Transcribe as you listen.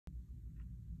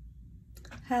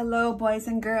Hello boys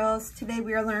and girls. Today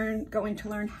we are going to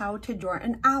learn how to draw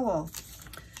an owl.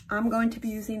 I'm going to be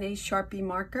using a Sharpie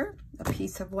marker, a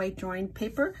piece of white drawing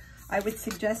paper. I would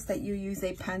suggest that you use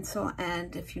a pencil,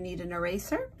 and if you need an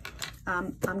eraser.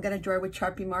 I'm going to draw with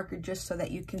Sharpie marker just so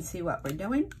that you can see what we're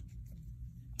doing.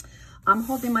 I'm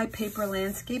holding my paper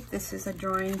landscape. This is a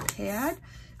drawing pad.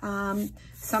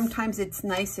 Sometimes it's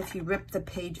nice if you rip the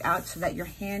page out so that your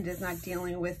hand is not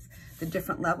dealing with the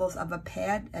different levels of a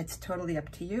pad. It's totally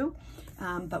up to you,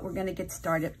 but we're going to get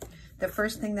started. The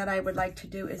first thing that I would like to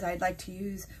do is I'd like to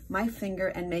use my finger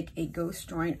and make a ghost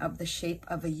drawing of the shape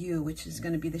of a U, which is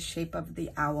going to be the shape of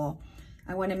the owl.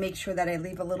 I want to make sure that I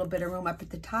leave a little bit of room up at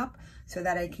the top so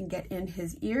that I can get in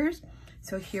his ears.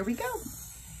 So here we go.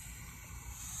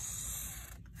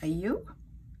 A U.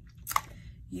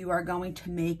 You are going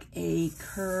to make a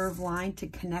curved line to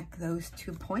connect those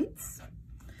 2 points.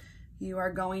 You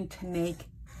are going to make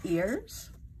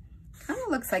ears. Kind of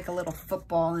looks like a little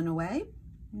football in a way.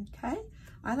 Okay.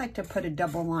 I like to put a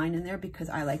double line in there because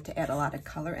I like to add a lot of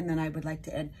color, and then I would like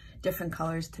to add different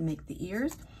colors to make the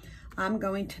ears. I'm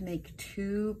going to make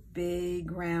 2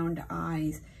 big round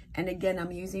eyes. And again,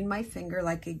 I'm using my finger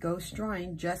like a ghost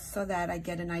drawing just so that I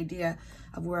get an idea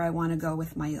of where I want to go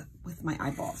with my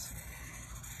eyeballs.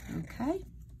 Okay.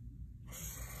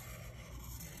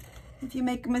 If you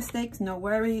make mistakes, no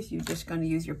worries. You're just going to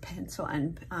use your pencil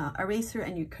and eraser,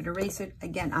 and you could erase it.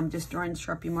 Again, I'm just drawing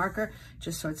Sharpie marker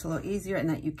just so it's a little easier and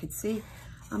that you could see.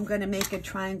 I'm going to make a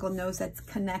triangle nose that's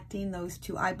connecting those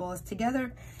 2 eyeballs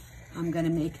together. I'm going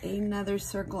to make another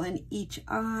circle in each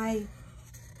eye.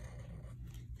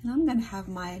 And I'm going to have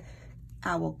my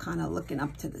owl kind of looking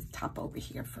up to the top over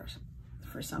here for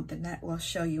something that we'll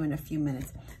show you in a few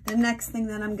minutes. The next thing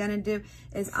that I'm going to do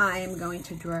is I am going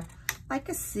to draw like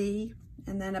a C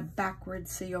and then a backward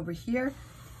C over here.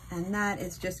 And that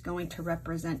is just going to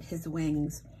represent his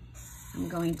wings. I'm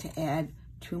going to add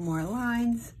 2 more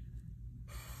lines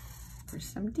for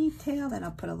some detail. Then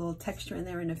I'll put a little texture in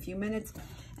there in a few minutes.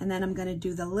 And then I'm going to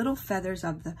do the little feathers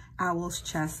of the owl's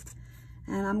chest.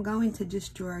 And I'm going to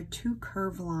just draw 2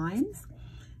 curved lines.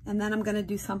 And then I'm going to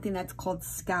do something that's called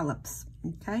scallops.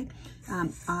 Okay.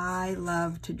 I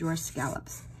love to draw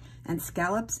scallops. And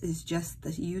scallops is just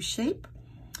the U shape.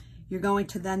 You're going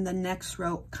to then the next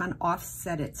row kind of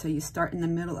offset it. So you start in the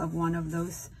middle of one of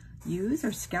those U's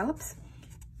or scallops,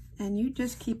 and you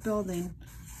just keep building.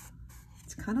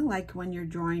 It's kind of like when you're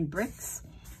drawing bricks.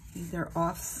 They're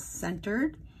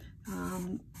off-centered,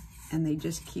 and they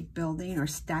just keep building or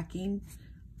stacking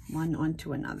one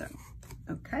onto another.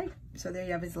 Okay, so there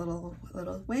you have his little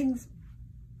wings.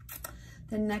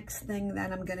 The next thing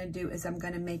that I'm going to do is I'm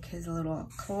going to make his little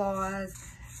claws,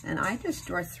 and I just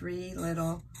draw 3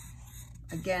 little,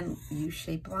 again,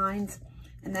 U-shaped lines,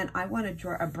 and then I want to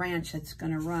draw a branch that's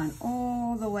going to run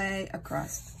all the way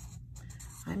across.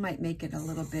 I might make it a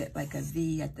little bit like a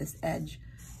V at this edge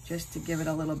just to give it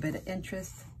a little bit of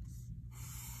interest.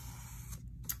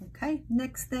 Okay,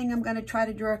 next thing I'm going to try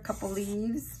to draw a couple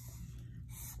leaves.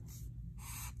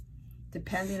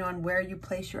 Depending on where you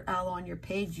place your owl on your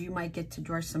page, you might get to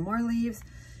draw some more leaves.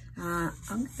 I'm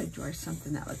going to draw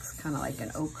something that looks kind of like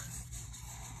an oak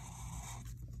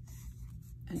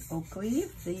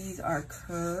leaf. These are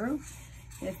curved.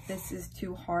 If this is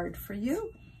too hard for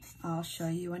you, I'll show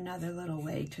you another little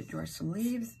way to draw some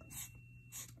leaves.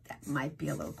 That might be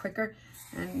a little quicker.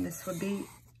 And this would be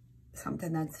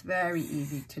something that's very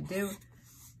easy to do.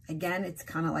 Again, it's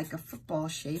kind of like a football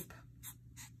shape.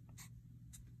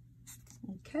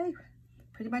 Okay,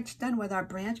 pretty much done with our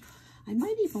branch. I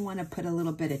might even want to put a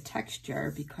little bit of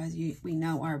texture because we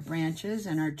know our branches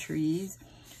and our trees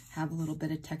have a little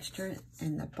bit of texture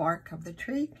in the bark of the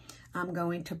tree. I'm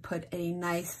going to put a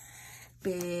nice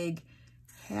big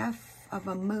half of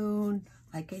a moon,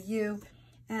 like a U,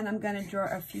 and I'm going to draw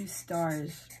a few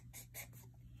stars.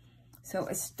 So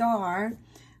a star,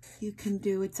 you can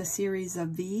do, it's a series of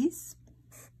V's.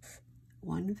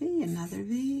 1 V, another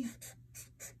V.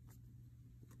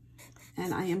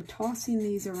 And I am tossing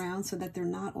these around so that they're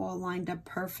not all lined up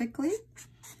perfectly.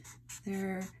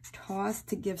 They're tossed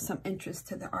to give some interest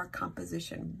to our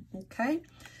composition, okay?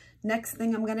 Next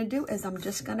thing I'm gonna do is I'm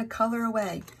just gonna color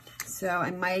away. So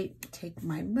I might take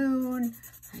my moon,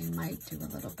 I might do a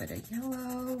little bit of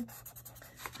yellow.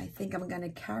 I think I'm gonna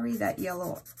carry that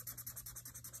yellow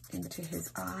into his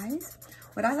eyes.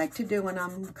 What I like to do when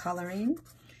I'm coloring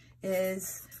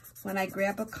is when I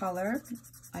grab a color,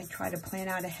 I try to plan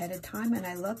out ahead of time, and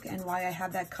I look and why I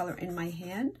have that color in my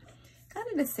hand, kind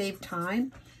of to save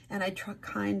time. And I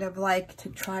kind of like to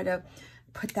try to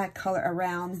put that color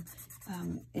around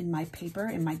in my paper,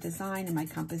 in my design, in my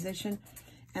composition.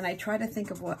 And I try to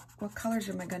think of what colors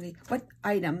am I going to, what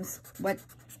items, what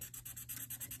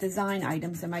design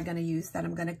items am I going to use that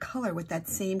I'm going to color with that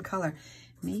same color.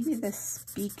 Maybe this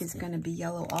beak is going to be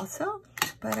yellow also,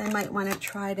 but I might want to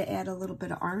try to add a little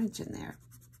bit of orange in there.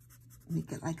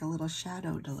 Make it like a little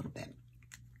shadowed a little bit.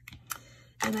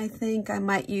 And I think I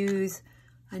might use,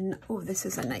 oh, this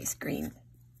is a nice green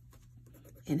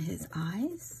in his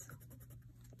eyes.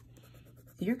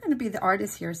 You're going to be the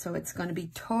artist here, so it's going to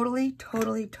be totally,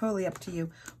 totally, totally up to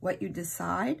you what you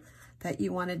decide that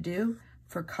you want to do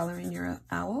for coloring your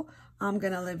owl. I'm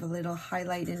going to leave a little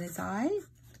highlight in his eye,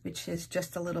 which is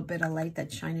just a little bit of light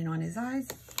that's shining on his eyes.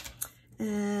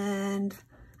 And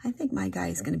I think my guy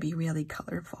is going to be really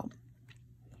colorful.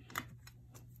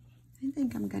 I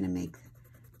think I'm going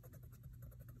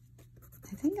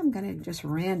to just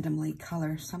randomly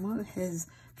color some of his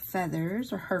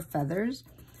feathers or her feathers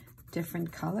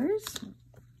different colors.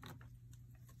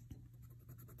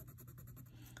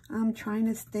 I'm trying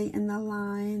to stay in the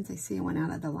lines. I see I went out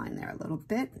of the line there a little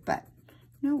bit, but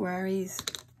no worries.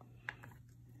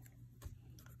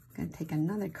 I'm going to take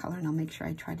another color and I'll make sure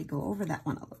I try to go over that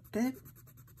one a little bit.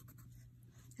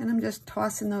 And I'm just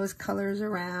tossing those colors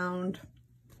around.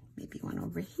 Maybe one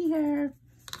over here.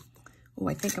 Oh,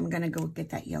 I think I'm going to go get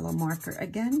that yellow marker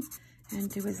again and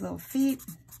do his little feet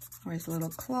or his little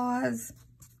claws.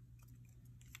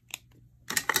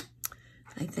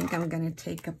 I think I'm going to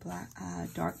take a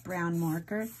dark brown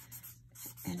marker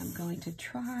and I'm going to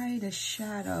try to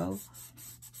shadow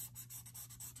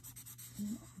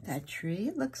that tree.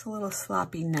 It looks a little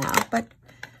sloppy now, but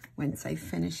once I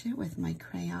finish it with my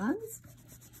crayons,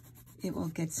 it will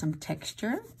get some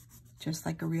texture, just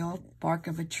like a real bark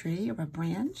of a tree or a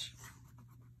branch.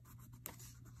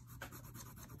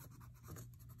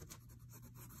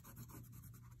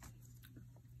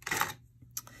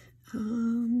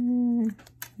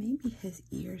 Maybe his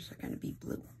ears are going to be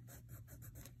blue.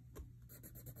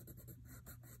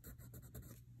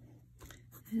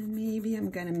 And maybe I'm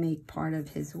going to make part of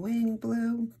his wing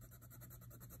blue.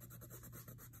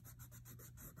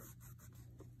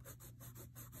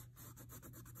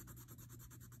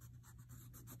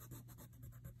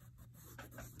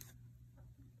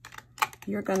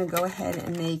 You're going to go ahead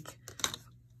and make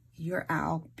your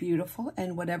owl beautiful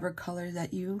in whatever color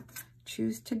that you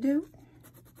choose to do.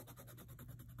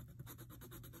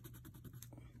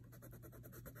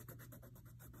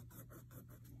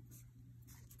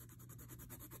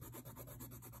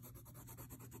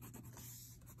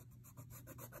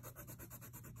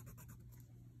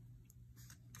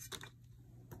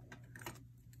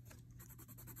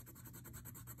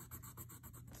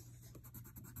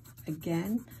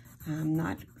 Again, I'm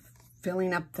not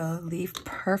filling up the leaf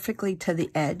perfectly to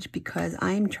the edge because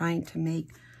I'm trying to make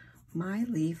my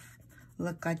leaf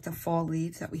look like the fall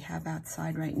leaves that we have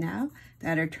outside right now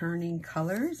that are turning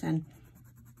colors, and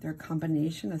they're a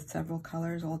combination of several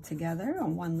colors all together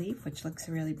on one leaf, which looks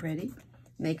really pretty.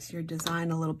 Makes your design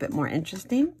a little bit more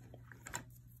interesting.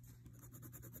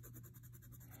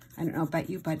 I don't know about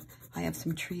you, but I have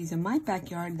some trees in my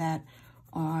backyard that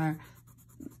are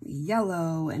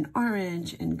yellow and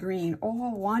orange and green,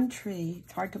 all one tree.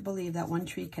 It's hard to believe that one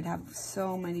tree could have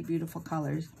so many beautiful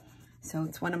colors. So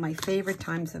it's one of my favorite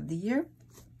times of the year,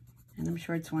 and I'm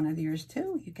sure it's one of yours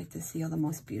too. You get to see all the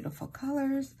most beautiful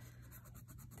colors.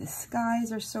 The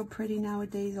skies are so pretty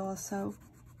nowadays also.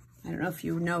 I don't know if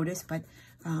you noticed, but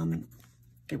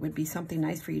it would be something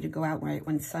nice for you to go out right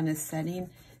when the sun is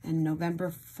setting, and November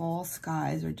fall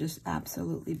skies are just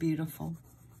absolutely beautiful.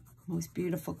 Most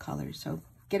beautiful colors. So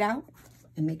get out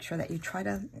and make sure that you try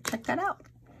to check that out.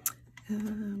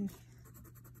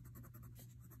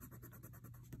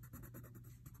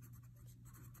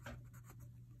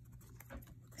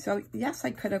 So yes,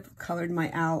 I could have colored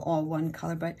my owl all one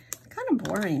color, but it's kind of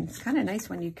boring. It's kind of nice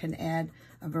when you can add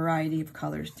a variety of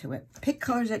colors to it. Pick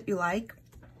colors that you like.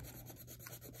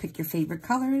 Pick your favorite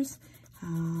colors.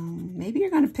 Maybe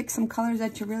you're going to pick some colors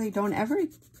that you really don't ever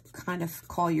kind of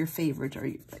call your favorite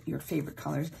or your favorite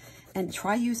colors, and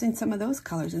try using some of those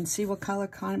colors and see what color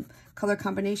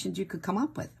combinations you could come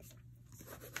up with.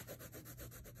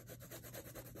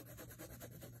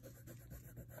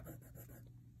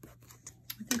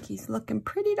 I think he's looking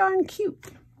pretty darn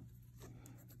cute.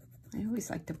 I always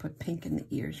like to put pink in the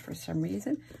ears for some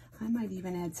reason. I might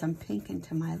even add some pink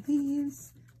into my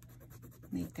leaves.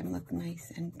 Make them look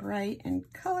nice and bright and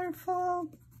colorful.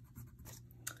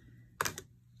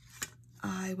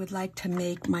 I would like to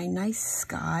make my nice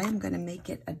sky. I'm going to make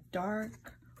it a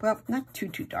dark, well, not too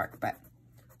dark, but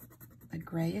a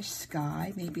grayish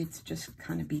sky. Maybe it's just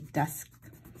kind of be dusk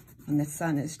when the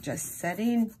sun is just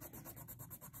setting.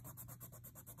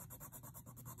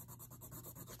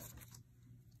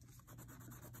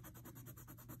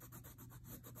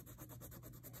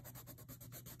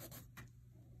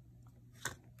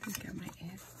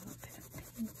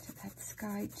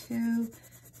 sky too.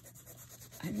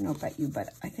 I don't know about you, but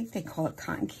I think they call it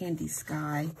cotton candy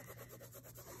sky.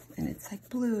 And it's like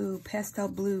blue, pastel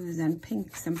blues and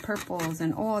pinks and purples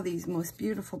and all these most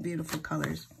beautiful, beautiful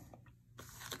colors.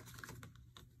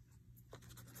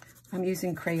 I'm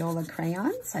using Crayola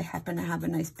crayons. I happen to have a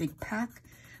nice big pack,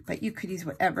 but you could use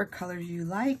whatever colors you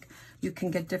like. You can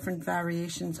get different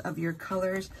variations of your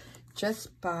colors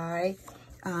just by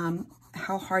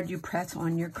how hard you press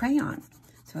on your crayon.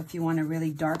 So if you want a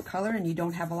really dark color and you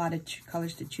don't have a lot of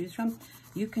colors to choose from,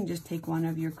 you can just take one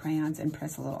of your crayons and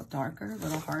press a little darker, a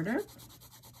little harder.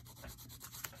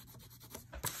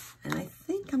 And I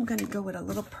think I'm gonna go with a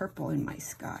little purple in my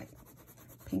sky.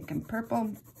 Pink and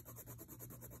purple.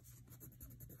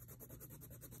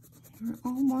 We're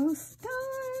almost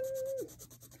done.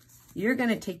 You're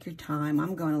gonna take your time.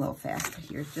 I'm going a little faster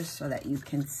here just so that you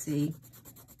can see.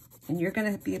 And you're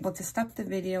gonna be able to stop the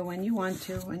video when you want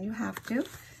to, when you have to.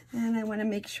 And I wanna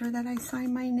make sure that I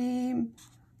sign my name.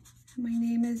 My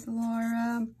name is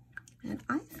Laura. And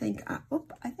I think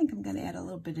I'm gonna add a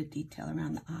little bit of detail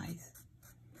around the eyes.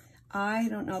 I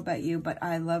don't know about you, but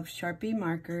I love Sharpie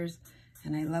markers.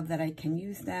 And I love that I can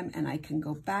use them and I can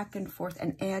go back and forth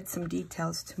and add some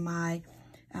details to my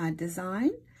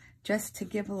design just to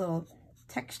give a little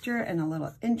texture and a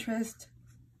little interest.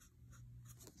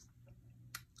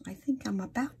 I think I'm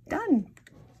about done.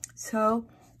 So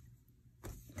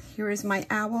here is my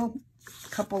owl, a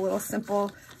couple little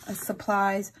simple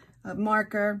supplies, a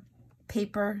marker,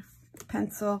 paper,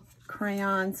 pencil,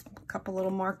 crayons, a couple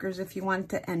little markers if you want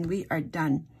to, and we are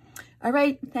done. All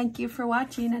right, thank you for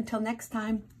watching. Until next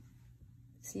time,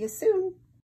 see you soon.